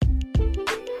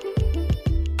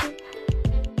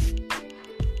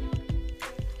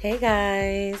Hey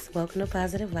guys, welcome to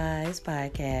Positive Vibes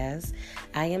Podcast.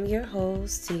 I am your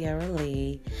host, Tiara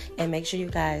Lee, and make sure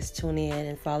you guys tune in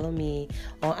and follow me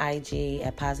on IG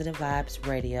at Positive Vibes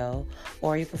Radio,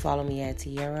 or you can follow me at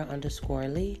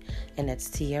Tiara_Lee, and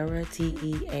that's Tiara,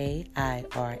 T-E-A-I-R-A_Lee,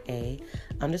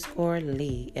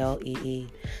 L-E-E.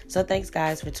 So thanks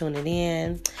guys for tuning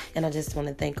in, and I just want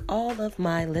to thank all of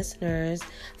my listeners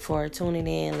for tuning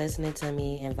in, listening to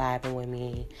me, and vibing with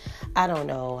me. I don't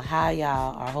know how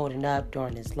y'all are holding up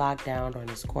during this lockdown, during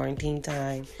this quarantine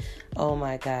time. Oh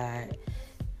my God.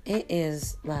 It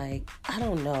is like, I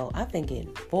don't know. I've been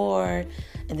getting bored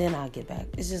and then I'll get back.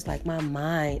 It's just like my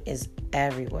mind is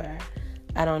everywhere.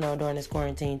 I don't know during this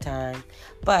quarantine time.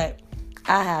 But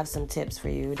I have some tips for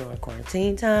you during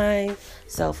quarantine time.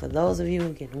 So for those of you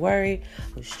who getting worried,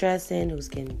 who's stressing, who's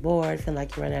getting bored, feeling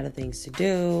like you're running out of things to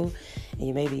do, and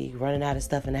you may be running out of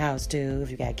stuff in the house too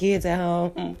if you got kids at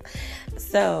home.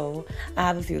 So I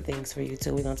have a few things for you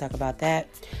too. We're going to talk about that.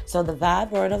 So the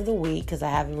vibe word of the week, because I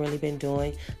haven't really been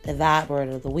doing the vibe word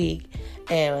of the week.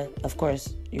 And of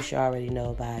course, you should already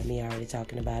know by me already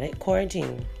talking about it.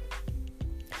 Quarantine.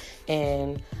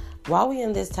 And while we're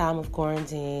in this time of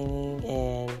quarantine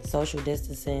and social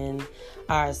distancing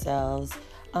ourselves,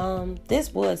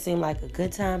 this would seem like a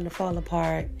good time to fall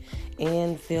apart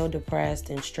and feel depressed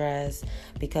and stressed,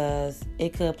 because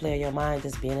it could play on your mind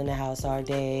just being in the house all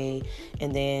day,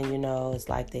 and then, it's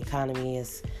like the economy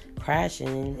is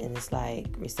crashing and it's like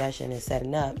recession is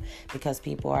setting up because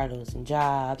people are losing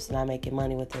jobs, not making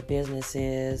money with their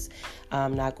businesses,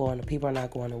 people are not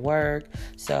going to work,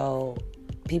 so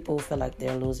people feel like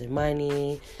they're losing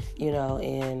money,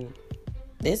 and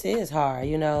this is hard,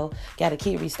 Got to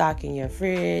keep restocking your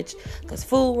fridge because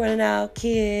food running out,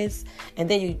 kids. And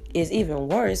then it's even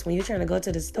worse when you're trying to go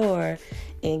to the store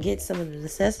and get some of the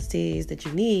necessities that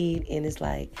you need, and it's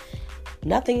like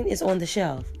nothing is on the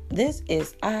shelf.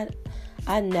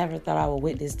 I never thought I would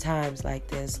witness times like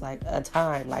this, like a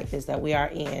time like this that we are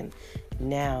in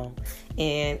now.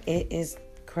 And it is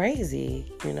crazy,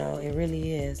 it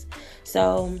really is.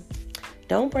 So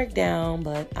don't break down,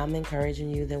 but I'm encouraging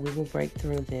you that we will break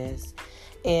through this.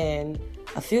 And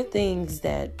a few things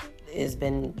that has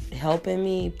been helping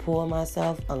me pull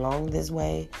myself along this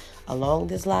way, along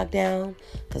this lockdown,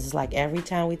 because it's like every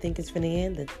time we think it's going to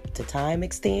end, the time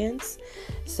extends.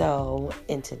 So,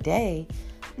 and today,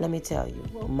 let me tell you,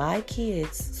 my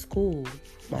kids' school,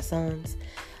 my sons,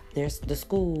 the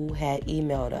school had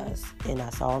emailed us, and I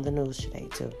saw on the news today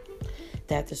too,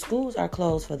 that the schools are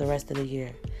closed for the rest of the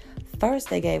year. First,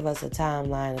 they gave us a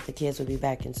timeline that the kids would be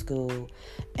back in school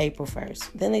April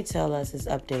 1st. Then they tell us it's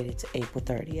updated to April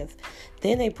 30th.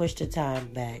 Then they pushed the time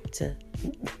back to,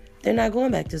 they're not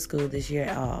going back to school this year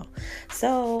at all.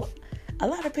 So a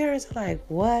lot of parents are like,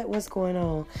 what's going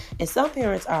on? And some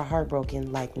parents are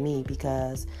heartbroken like me,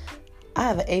 because I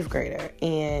have an 8th grader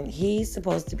and he's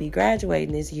supposed to be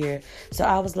graduating this year. So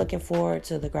I was looking forward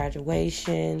to the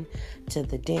graduation, to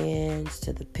the dance,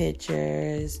 to the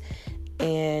pictures,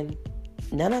 and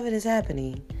none of it is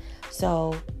happening.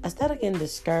 So instead of getting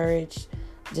discouraged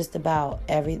just about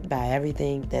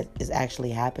everything that is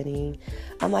actually happening,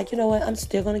 I'm like, you know what? I'm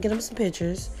still going to get him some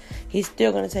pictures. He's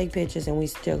still going to take pictures, and we're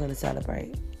still going to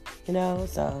celebrate,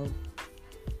 So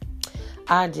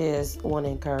I just want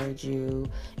to encourage you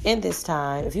in this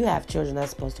time, if you have children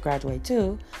that's supposed to graduate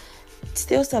too,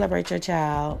 still celebrate your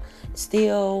child,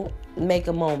 still make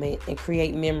a moment and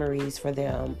create memories for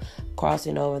them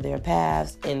crossing over their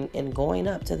paths and going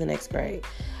up to the next grade.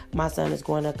 My son is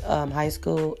going to high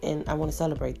school, and I want to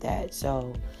celebrate that.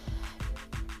 So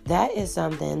that is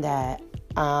something that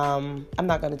I'm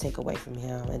not going to take away from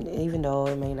him. And even though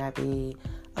it may not be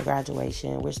a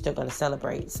graduation, we're still going to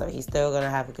celebrate. So he's still going to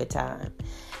have a good time.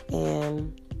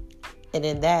 And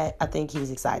in that, I think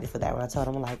he's excited for that. When I told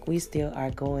him, like, we still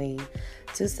are going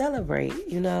to celebrate,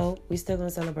 we still going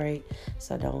to celebrate.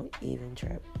 So don't even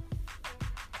trip.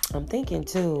 I'm thinking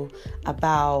too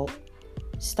about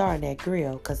starting that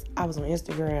grill, because I was on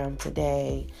Instagram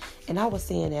today and I was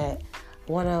seeing that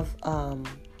one of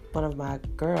my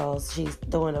girls, she's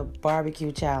doing a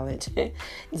barbecue challenge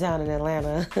down in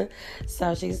Atlanta.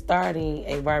 So she's starting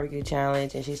a barbecue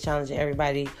challenge, and she's challenging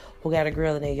everybody who got a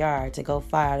grill in their yard to go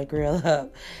fire the grill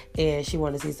up. And she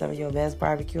wanted to see some of your best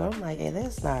barbecue. I'm like, hey,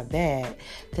 that's not bad,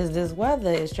 because this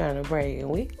weather is trying to break,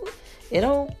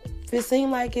 and it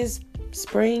seem like it's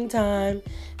springtime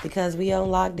because we on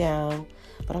lockdown.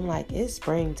 But I'm like, it's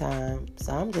springtime.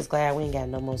 So I'm just glad we ain't got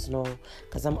no more snow,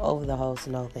 because I'm over the whole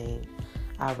snow thing.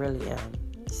 I really am.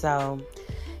 So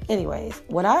anyways,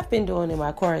 what I've been doing in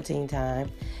my quarantine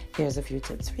time, here's a few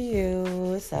tips for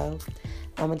you. So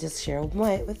I'm going to just share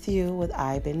with you what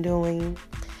I've been doing.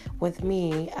 with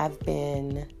me,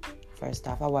 first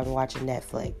off, I wasn't watching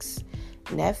Netflix.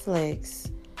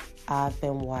 I've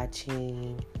been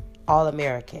watching All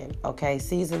American, okay?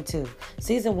 Season 2.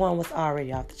 Season 1 was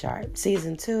already off the chart.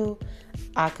 Season 2,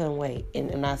 I couldn't wait.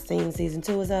 And I seen Season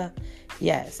 2 is up.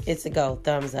 Yes, it's a go.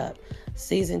 Thumbs up.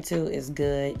 Season 2 is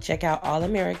good. Check out All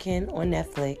American on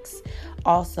Netflix.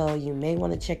 Also, you may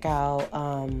want to check out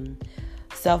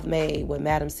Self-Made with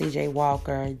Madam C.J.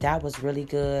 Walker. That was really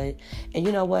good. And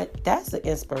you know what? That's an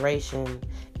inspiration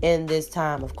in this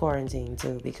time of quarantine,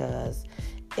 too, because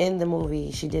in the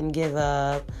movie, she didn't give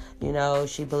up. You know,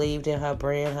 she believed in her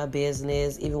brand, her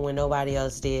business, even when nobody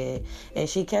else did. And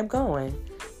she kept going.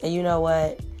 And you know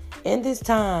what? In this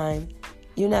time,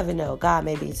 you never know. God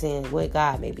may be saying what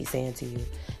God may be saying to you.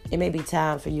 It may be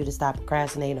time for you to stop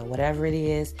procrastinating on whatever it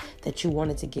is that you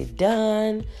wanted to get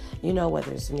done. You know,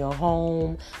 whether it's in your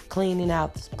home, cleaning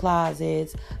out some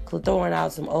closets, throwing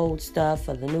out some old stuff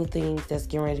for the new things that's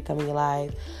getting ready to come in your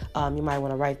life. You might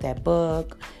want to write that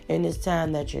book in this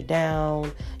time that you're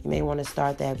down. You may want to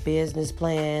start that business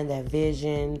plan, that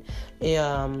vision,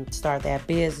 start that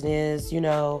business, you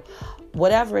know,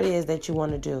 whatever it is that you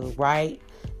want to do, right?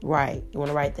 Right. You want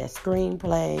to write that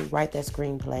screenplay.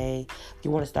 If you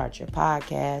want to start your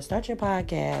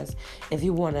podcast. If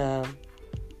you want to,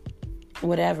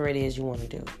 whatever it is you want to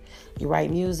do. You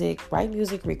write music,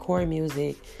 record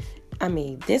music. I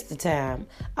mean, this is the time.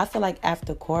 I feel like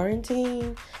after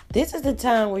quarantine, this is the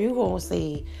time where you're going to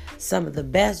see some of the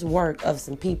best work of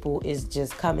some people is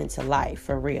just coming to life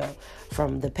for real.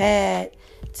 From the pad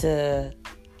to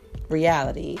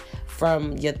reality,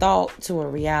 from your thought to a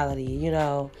reality, you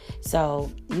know.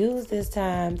 So use this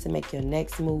time to make your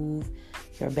next move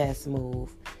your best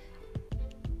move.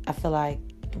 I feel like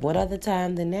what other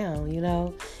time than now, you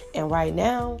know? And right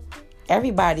now,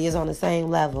 everybody is on the same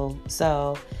level.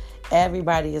 So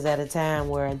everybody is at a time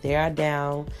where they are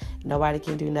down. Nobody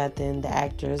can do nothing. The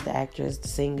actors, the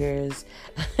singers.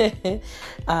 People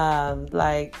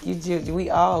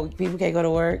can't go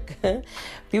to work.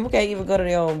 People can't even go to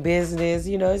their own business.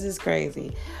 You know, it's just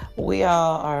crazy. We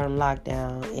all are on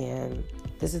lockdown, and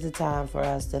this is the time for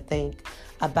us to think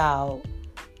about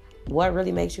what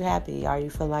really makes you happy. Are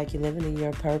you feel like you're living in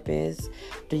your purpose?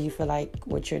 Do you feel like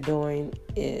what you're doing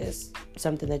is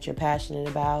something that you're passionate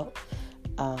about?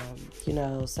 You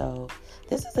know, so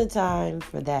this is the time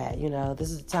for that. You know,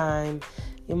 this is the time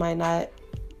you might not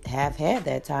have had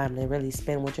that time to really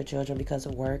spend with your children because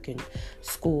of work and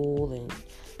school and,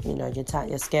 you know, your time,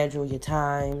 your schedule, your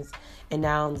times. And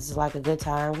now this is like a good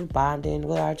time with bonding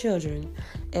with our children.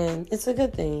 And it's a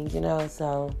good thing, you know.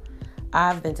 So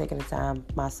I've been taking the time.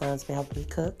 My son's been helping me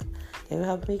cook. They've been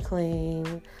helping me clean.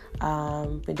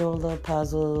 Been doing little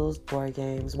puzzles, board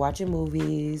games, watching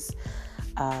movies.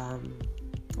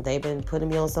 They've been putting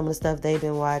me on some of the stuff they've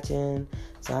been watching.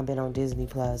 So I've been on Disney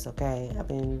Plus, okay? I've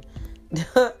been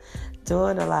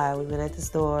doing a lot. We've been at the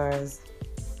stores,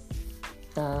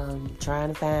 trying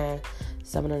to find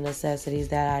some of the necessities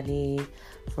that I need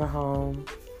for home.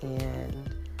 And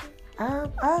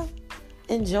I'm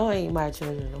enjoying my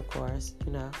children, of course,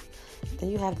 you know.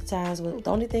 Then you have the times the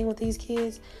only thing with these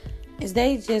kids is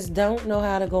they just don't know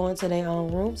how to go into their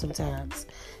own room sometimes.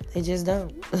 They just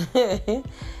don't.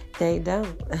 They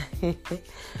don't.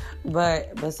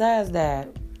 But besides that,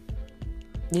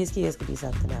 these kids could be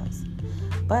something else.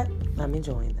 But I'm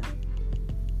enjoying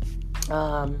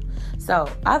them. So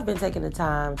I've been taking the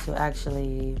time to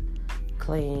actually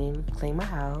clean my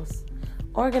house,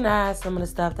 organize some of the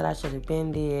stuff that I should have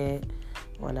been did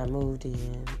when I moved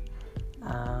in.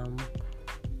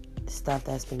 Stuff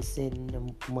that's been sitting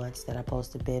the months that I'm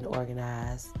supposed to have been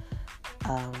organized.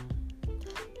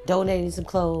 Donating some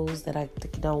clothes that I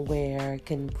don't wear,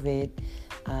 couldn't fit.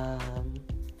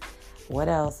 What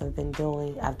else I've been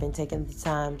doing? I've been taking the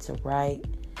time to write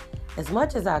as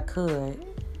much as I could,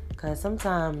 because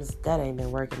sometimes that ain't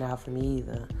been working out for me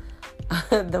either.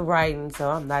 The writing, so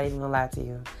I'm not even gonna lie to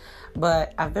you.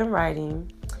 But I've been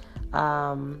writing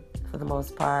for the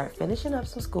most part, finishing up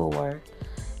some schoolwork,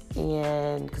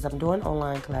 and because I'm doing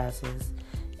online classes,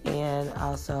 and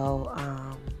also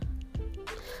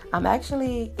I'm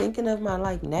actually thinking of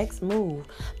my next move,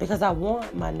 because I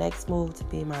want my next move to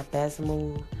be my best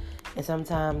move. And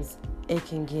sometimes it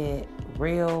can get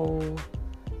real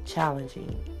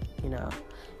challenging, you know.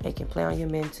 It can play on your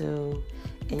mental.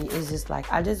 And it's just like,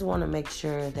 I just want to make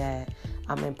sure that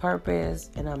I'm in purpose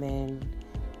and I'm in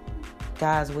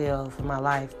God's will for my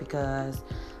life, because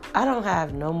I don't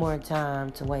have no more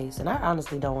time to waste. And I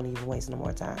honestly don't even waste no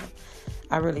more time.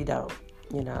 I really don't,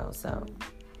 you know. So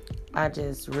I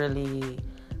just really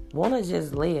want to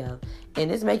just live.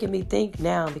 And it's making me think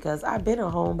now, because I've been a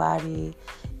homebody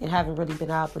and haven't really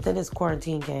been out, but then this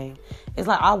quarantine came. It's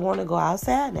like I want to go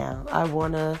outside now. I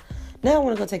want to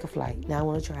go take a flight. Now I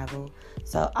want to travel.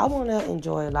 So I want to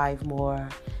enjoy life more,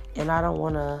 and I don't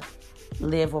want to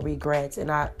live with regrets.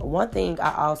 And one thing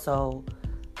I also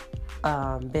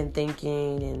been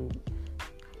thinking, and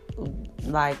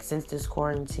like since this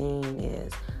quarantine,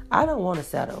 is I don't want to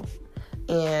settle.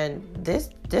 And this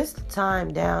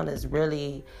time down is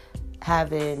really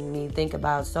having me think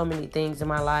about so many things in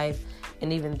my life,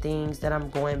 and even things that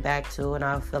I'm going back to, and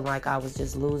I feel like I was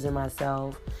just losing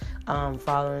myself,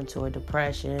 falling into a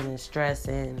depression and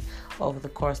stressing over the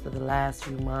course of the last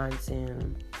few months,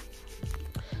 and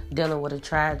dealing with a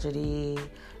tragedy,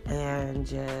 and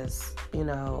just,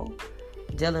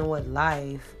 dealing with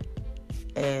life.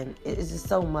 And it's just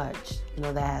so much,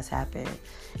 that has happened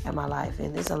in my life.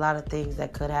 And there's a lot of things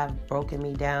that could have broken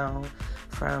me down,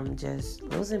 from just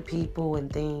losing people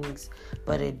and things,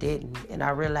 but it didn't. And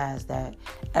I realized that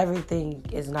everything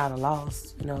is not a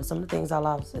loss. Some of the things I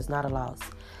lost is not a loss.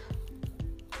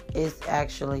 It's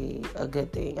actually a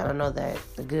good thing. I don't know that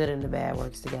the good and the bad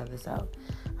works together, so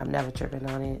I'm never tripping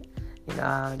on it.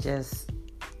 Just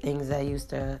things I used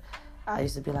to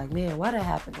be like, man, why that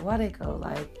happened? Why they go?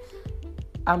 Like,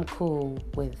 I'm cool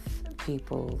with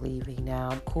people leaving now.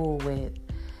 I'm cool with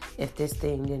if this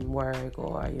thing didn't work,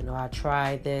 or, I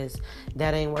tried this,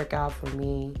 that ain't work out for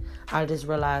me. I just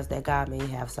realized that God may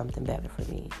have something better for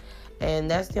me. And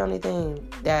that's the only thing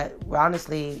that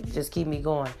honestly just keep me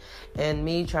going. And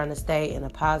me trying to stay in a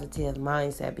positive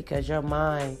mindset, because your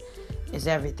mind is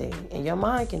everything. And your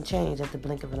mind can change at the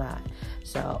blink of an eye.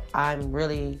 So I'm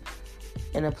really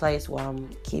in a place where I'm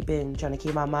trying to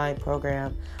keep my mind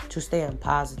programmed to staying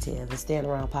positive and staying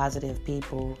around positive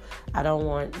people. I don't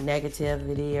want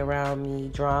negativity around me,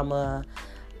 drama.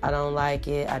 I don't like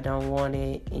it. I don't want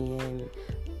it. And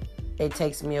it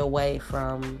takes me away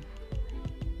from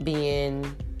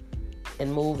being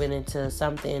and moving into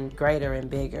something greater and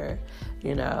bigger,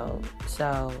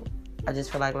 So I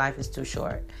just feel like life is too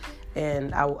short.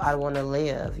 And I want to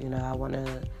live, I want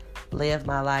to live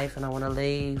my life, and I want to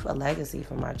leave a legacy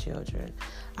for my children.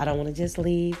 I don't want to just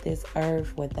leave this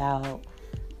earth without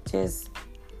just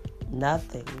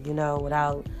nothing,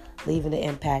 without leaving an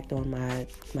impact on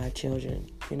my children,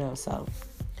 So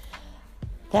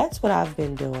that's what I've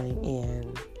been doing,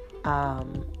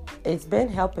 and it's been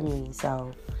helping me.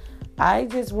 So I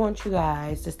just want you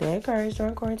guys to stay encouraged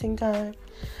during quarantine time.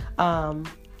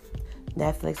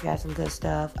 Netflix got some good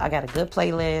stuff. I got a good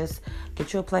playlist.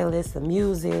 Get you a playlist of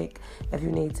music. If you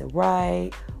need to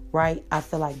write. I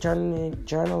feel like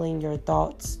journaling your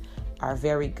thoughts are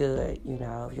very good.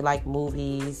 If you like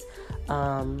movies,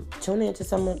 tune into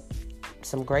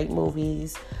some great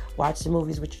movies. Watch the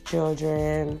movies with your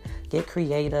children. Get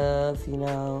creative.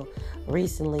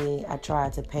 Recently I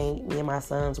tried to paint. Me and my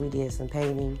sons, we did some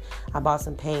painting. I bought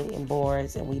some paint and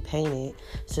boards, and we painted.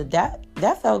 So that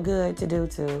felt good to do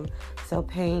too. So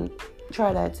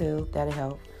try that too. That'll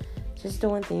help. Just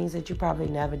doing things that you probably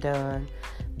never done.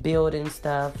 Building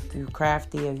stuff. If you're a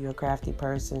crafty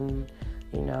person,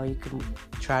 you can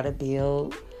try to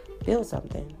build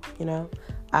something,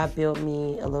 I built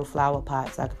me a little flower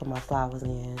pot so I could put my flowers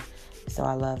in. So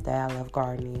I love that. I love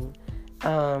gardening.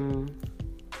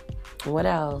 What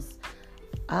else?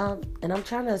 And I'm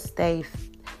trying to stay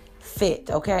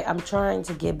fit, okay? I'm trying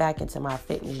to get back into my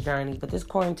fitness journey, but this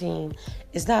quarantine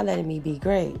is not letting me be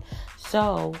great.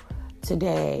 So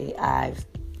today I've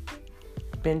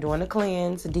been doing a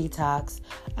cleanse, a detox.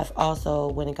 I've also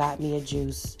went and got me a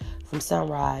juice from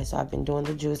Sunrise. So I've been doing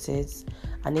the juices.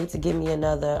 I need to get me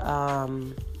another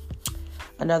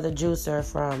juicer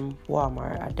from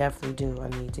Walmart. I definitely do. I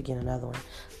need to get another one,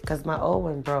 because my old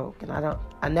one broke, and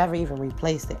I never even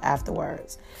replaced it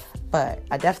afterwards. But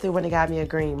I definitely went and got me a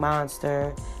Green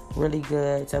Monster. Really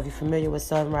good. So if you're familiar with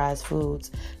Sunrise Foods,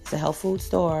 it's a health food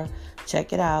store.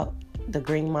 Check it out. The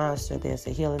Green Monster. There's a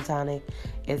healing tonic.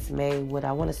 It's made with,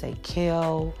 I want to say,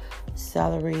 kale,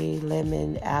 celery,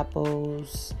 lemon,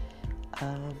 apples.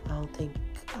 I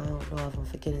don't know if I'm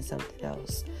forgetting something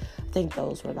else. I think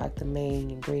those were like the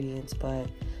main ingredients, but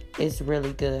it's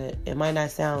really good. It might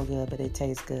not sound good, but it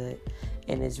tastes good,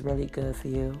 and it's really good for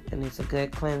you, and it's a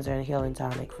good cleanser and healing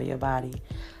tonic for your body.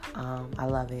 I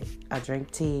love it. I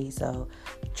drink tea, so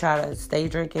try to stay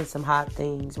drinking some hot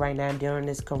things right now during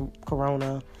this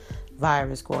corona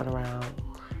virus going around.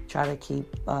 Try to keep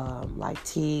like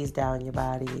teas down your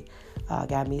body.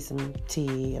 Got me some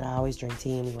tea, and I always drink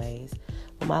tea anyways,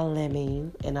 with my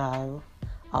lemon, and I'll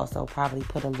also probably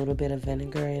put a little bit of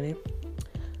vinegar in it.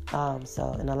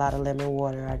 And a lot of lemon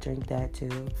water. I drink that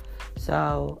too.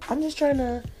 So I'm just trying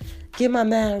to get my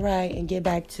mind right and get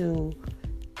back to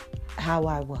how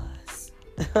I was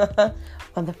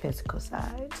on the physical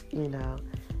side,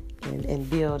 and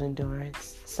build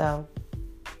endurance. So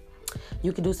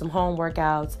you can do some home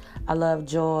workouts. I love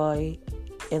Joy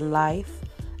in Life.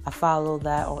 I follow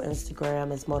that on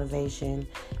Instagram. It's motivation.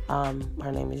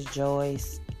 Her name is Joy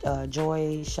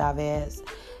Chavez.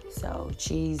 So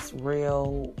she's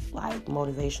real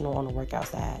motivational on the workout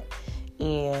side.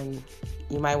 And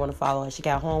you might want to follow her. She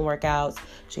got home workouts.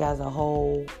 She has a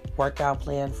whole workout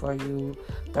plan for you.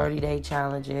 30-day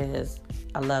challenges.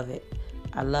 I love it.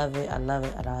 I love it. I love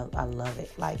it. I love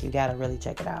it. You got to really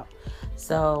check it out.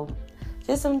 So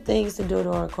just some things to do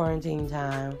during quarantine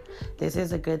time. This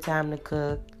is a good time to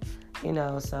cook,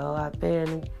 so I've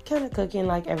been kind of cooking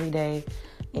every day,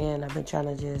 and I've been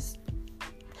trying to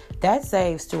that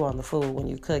saves too on the food when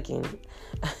you're cooking.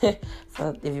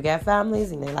 So if you got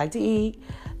families and they like to eat,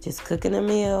 just cooking a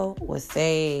meal will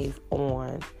save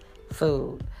on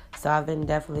food. So I've been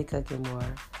definitely cooking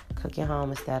home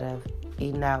instead of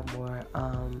eating out more.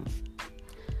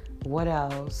 What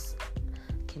else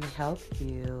can help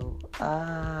you?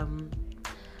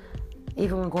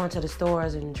 Even when going to the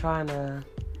stores and trying to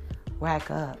rack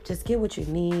up, just get what you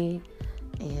need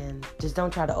and just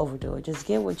don't try to overdo it. Just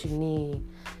get what you need,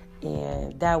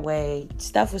 and that way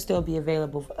stuff will still be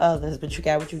available for others, but you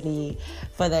got what you need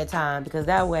for that time. Because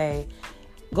that way,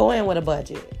 go in with a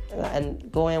budget,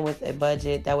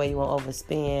 that way you won't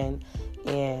overspend.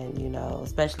 And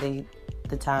especially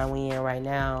the time we in right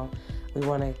now, we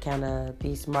want to kind of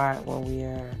be smart when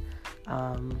we're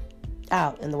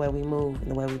out in the way we move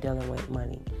and the way we're dealing with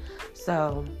money.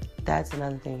 So that's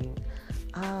another thing.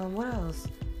 What else?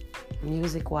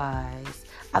 Music-wise,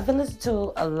 I've been listening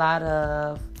to a lot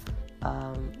of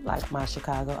my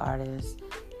Chicago artists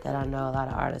that I know, a lot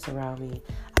of artists around me.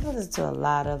 I've been listening to a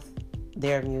lot of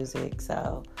their music,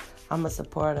 so I'm a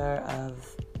supporter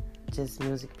of just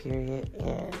music, period,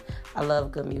 and I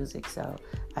love good music, so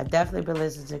I definitely been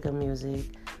listening to good music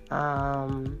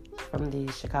from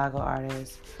these Chicago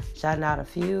artists. Shouting out a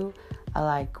few, I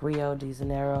like Rio De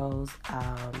Janeiro's.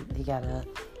 He got a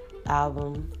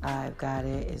album, I've Got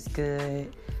It, it's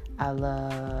good. I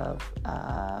love,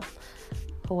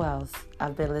 who else?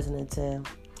 I've been listening to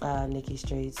Nikki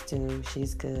Streets too,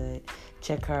 she's good,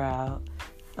 check her out.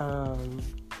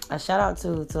 A shout out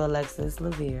to Alexis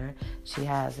Levere. She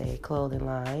has a clothing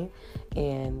line,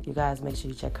 and you guys make sure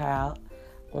you check her out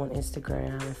on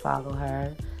Instagram and follow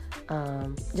her.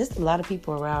 Just a lot of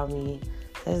people around me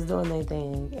that's doing their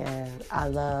thing, and I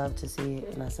love to see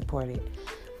it and I support it.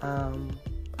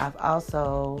 I've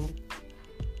also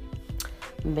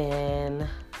been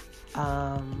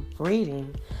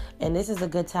reading, and this is a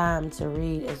good time to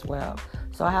read as well.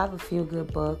 So I have a few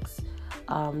good books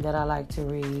that I like to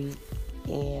read,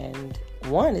 and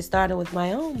one is starting with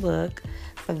my own book.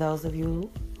 For those of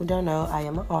you who don't know, I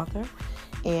am an author,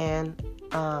 and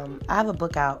I have a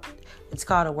book out. It's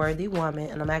called A Worthy Woman,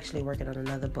 and I'm actually working on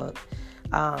another book.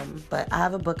 But I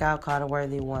have a book out called A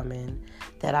Worthy Woman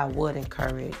that I would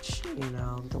encourage,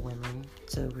 the women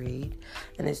to read.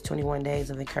 And it's 21 Days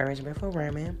of Encouragement for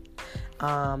Women.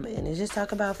 And it's just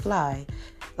talk about fly,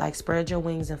 spread your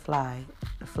wings and fly.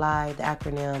 Fly, the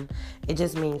acronym, it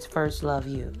just means first love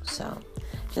you. So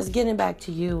just getting back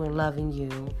to you and loving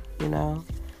you,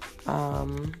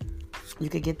 You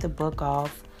could get the book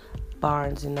off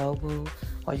Barnes & Noble,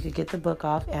 or you could get the book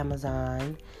off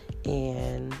Amazon.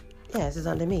 And this is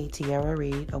under me, Tiara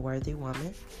Reed, A Worthy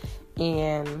Woman.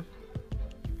 And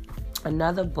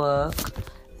another book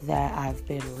that I've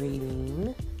been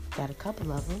reading, got a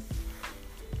couple of them,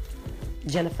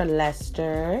 Jennifer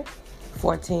Lester,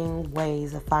 14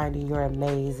 Ways of Finding Your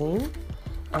Amazing.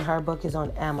 And her book is on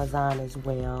Amazon as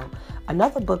well.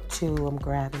 Another book, too, I'm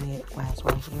grabbing it while it's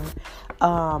right here.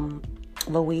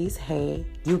 Louise Hay,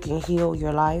 You Can Heal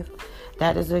Your Life.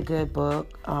 That is a good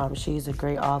book. She's a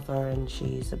great author, and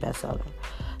she's a bestseller.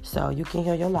 So You Can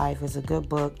Heal Your Life is a good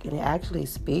book, and it actually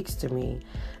speaks to me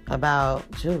about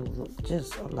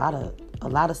just a lot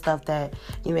of stuff that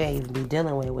you may even be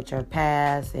dealing with your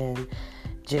past and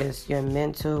just your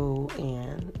mental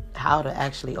and how to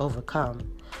actually overcome.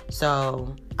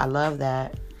 So I love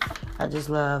that. I just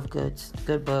love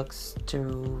good books to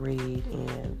read,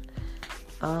 and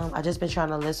I just been trying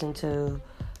to listen to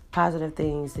positive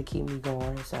things to keep me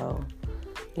going. So,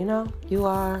 you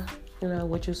are,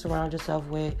 what you surround yourself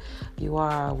with. You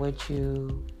are what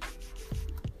you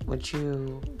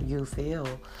feel,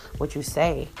 what you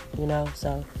say,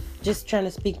 So just trying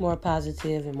to speak more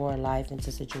positive and more life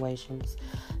into situations.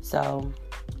 So,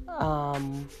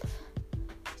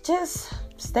 just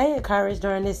stay encouraged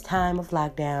during this time of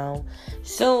lockdown.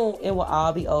 Soon it will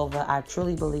all be over. I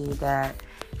truly believe that.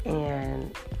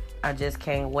 And I just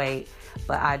can't wait.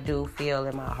 But I do feel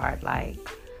in my heart like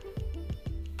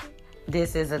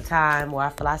this is a time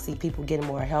where I see people getting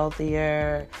more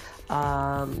healthier.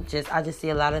 I just see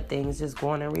a lot of things just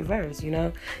going in reverse, you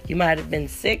know. You might have been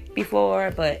sick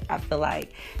before, but I feel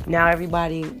like now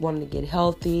everybody wanting to get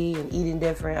healthy and eating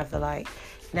different. I feel like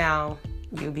now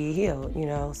you'll be healed, you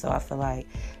know. So I feel like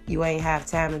you ain't have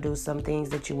time to do some things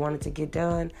that you wanted to get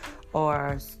done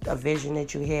or a vision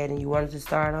that you had and you wanted to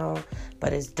start on,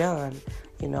 but it's done.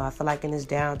 You know, I feel like in this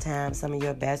downtime, some of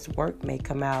your best work may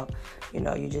come out. You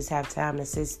know, you just have time to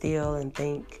sit still and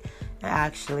think.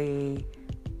 Actually,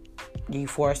 you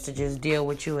forced to just deal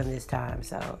with you in this time.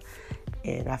 So,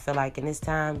 and I feel like in this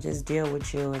time, just deal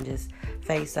with you and just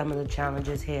face some of the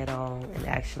challenges head on and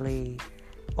actually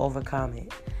overcome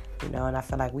it. You know, and I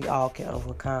feel like we all can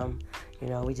overcome. You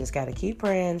know, we just got to keep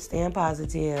praying, staying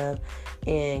positive,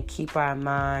 and keep our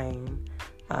mind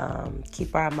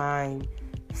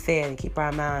fed and keep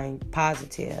our mind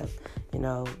positive. You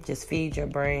know, just feed your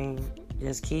brain.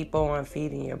 Just keep on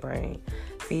feeding your brain.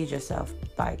 Feed yourself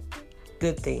like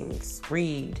good things.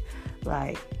 Read,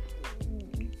 like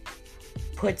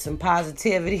put some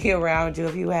positivity around you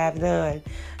if you have none.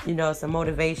 You know, some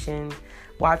motivation.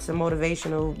 Watch some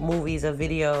motivational movies or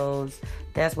videos.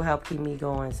 That's what helped keep me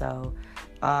going. So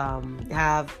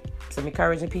have some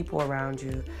encouraging people around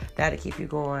you. That'll keep you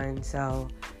going. So,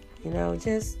 you know,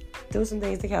 just do some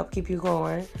things to help keep you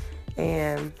going.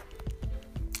 And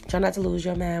try not to lose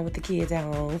your mind with the kids at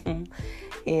home.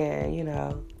 And, you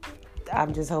know,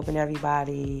 I'm just hoping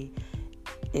everybody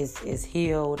is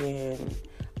healed, and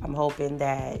I'm hoping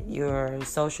that you're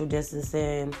social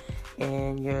distancing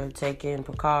and you're taking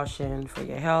precaution for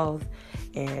your health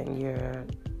and you're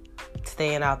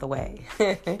staying out the way.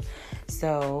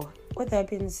 So, with that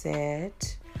being said,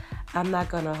 I'm not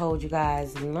going to hold you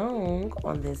guys long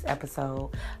on this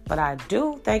episode, but I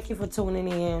do thank you for tuning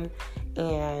in.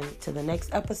 And to the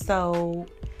next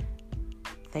episode,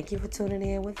 thank you for tuning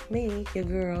in with me, your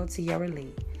girl, Tiara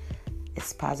Lee.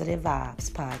 It's Positive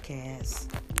Vibes Podcast.